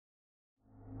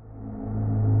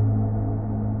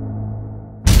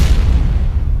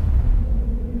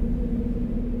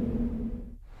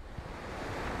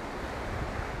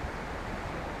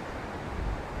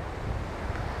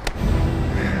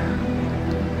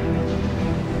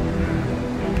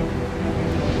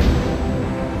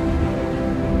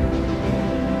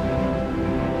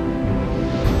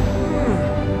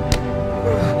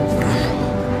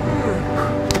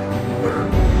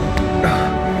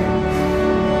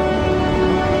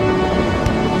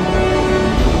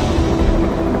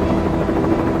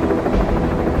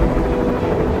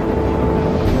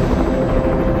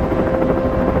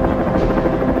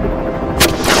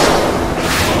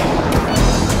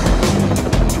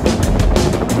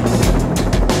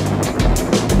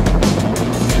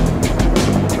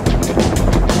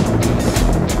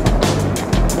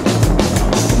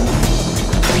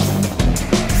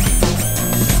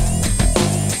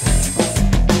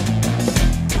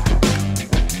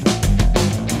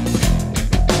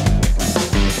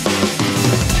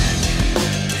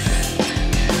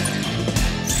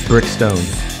Brickstone,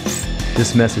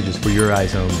 this message is for your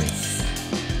eyes only.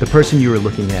 The person you are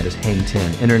looking at is Hang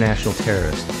Ten, international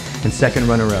terrorist, and second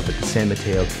runner-up at the San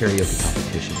Mateo karaoke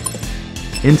competition.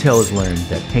 Intel has learned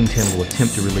that Hang Ten will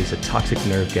attempt to release a toxic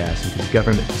nerve gas into the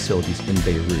government facilities in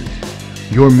Beirut.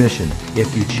 Your mission,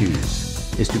 if you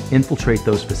choose, is to infiltrate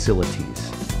those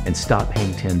facilities and stop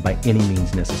Hang Ten by any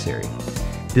means necessary.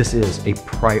 This is a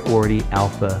priority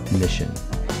alpha mission,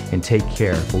 and take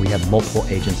care, for we have multiple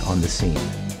agents on the scene.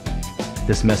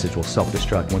 This message will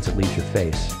self-destruct once it leaves your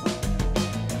face.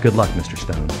 Good luck, Mr.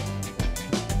 Stone.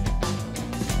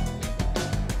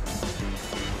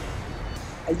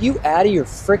 Are you out of your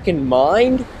frickin'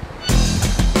 mind?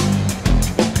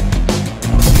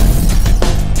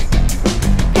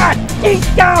 God,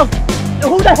 keep down!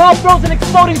 Who the hell throws an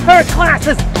exploding pair of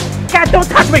glasses? God, don't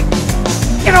touch me!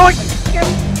 Get away!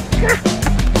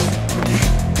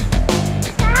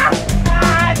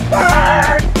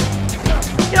 Burn!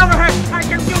 Get over here! I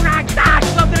can do not die!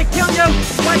 I'm gonna kill you!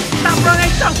 Wait, stop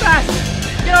running so fast!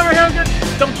 Get over here!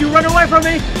 Don't you run away from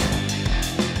me!